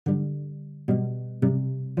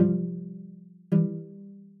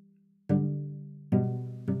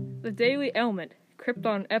The Daily Element,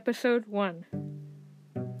 Krypton Episode 1.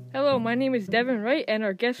 Hello, my name is Devan Wright, and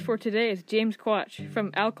our guest for today is James Quach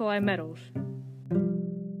from Alkali Metals.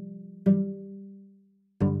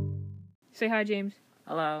 Say hi, James.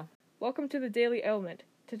 Hello. Welcome to the Daily Element.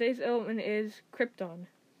 Today's element is krypton,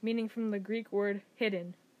 meaning from the Greek word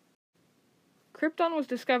hidden. Krypton was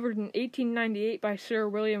discovered in 1898 by Sir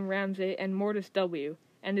William Ramsay and Mortis W.,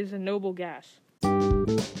 and is a noble gas.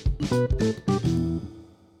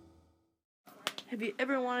 Have you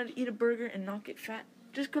ever wanted to eat a burger and not get fat?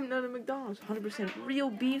 Just come down to McDonald's. 100% real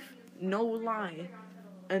beef, no lie.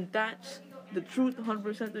 And that's the truth,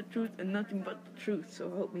 100% the truth, and nothing but the truth,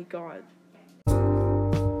 so help me God.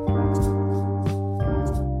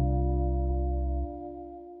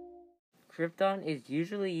 Krypton is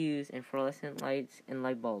usually used in fluorescent lights and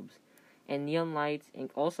light bulbs, and neon lights,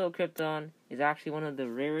 and also krypton is actually one of the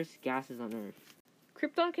rarest gases on Earth.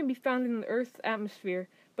 Krypton can be found in the Earth's atmosphere,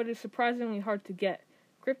 but is surprisingly hard to get.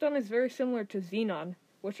 Krypton is very similar to xenon,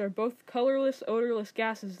 which are both colorless, odorless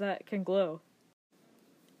gases that can glow.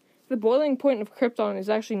 The boiling point of krypton is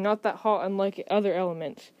actually not that hot unlike other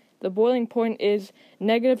elements. The boiling point is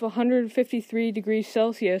negative 153 degrees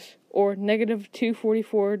Celsius or negative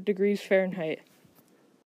 244 degrees Fahrenheit.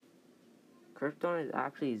 Krypton is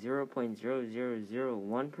actually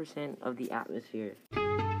 0.0001% of the atmosphere.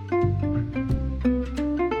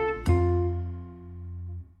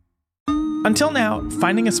 Until now,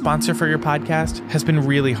 finding a sponsor for your podcast has been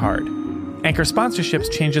really hard. Anchor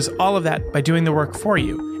Sponsorships changes all of that by doing the work for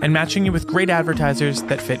you and matching you with great advertisers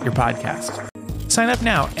that fit your podcast. Sign up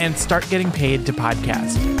now and start getting paid to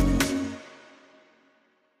podcast.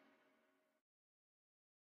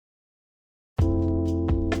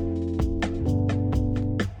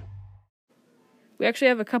 We actually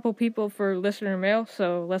have a couple people for listener mail,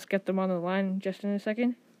 so let's get them on the line just in a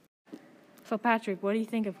second. So Patrick, what do you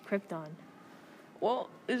think of krypton? Well,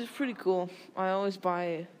 it's pretty cool. I always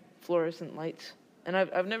buy fluorescent lights, and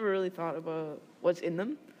I've never really thought about what's in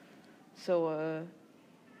them. So,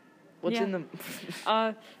 what's in them?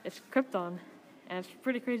 It's krypton, and it's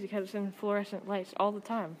pretty crazy because it's in fluorescent lights all the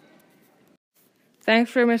time.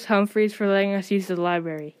 Thanks for Miss Humphreys for letting us use the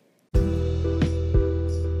library.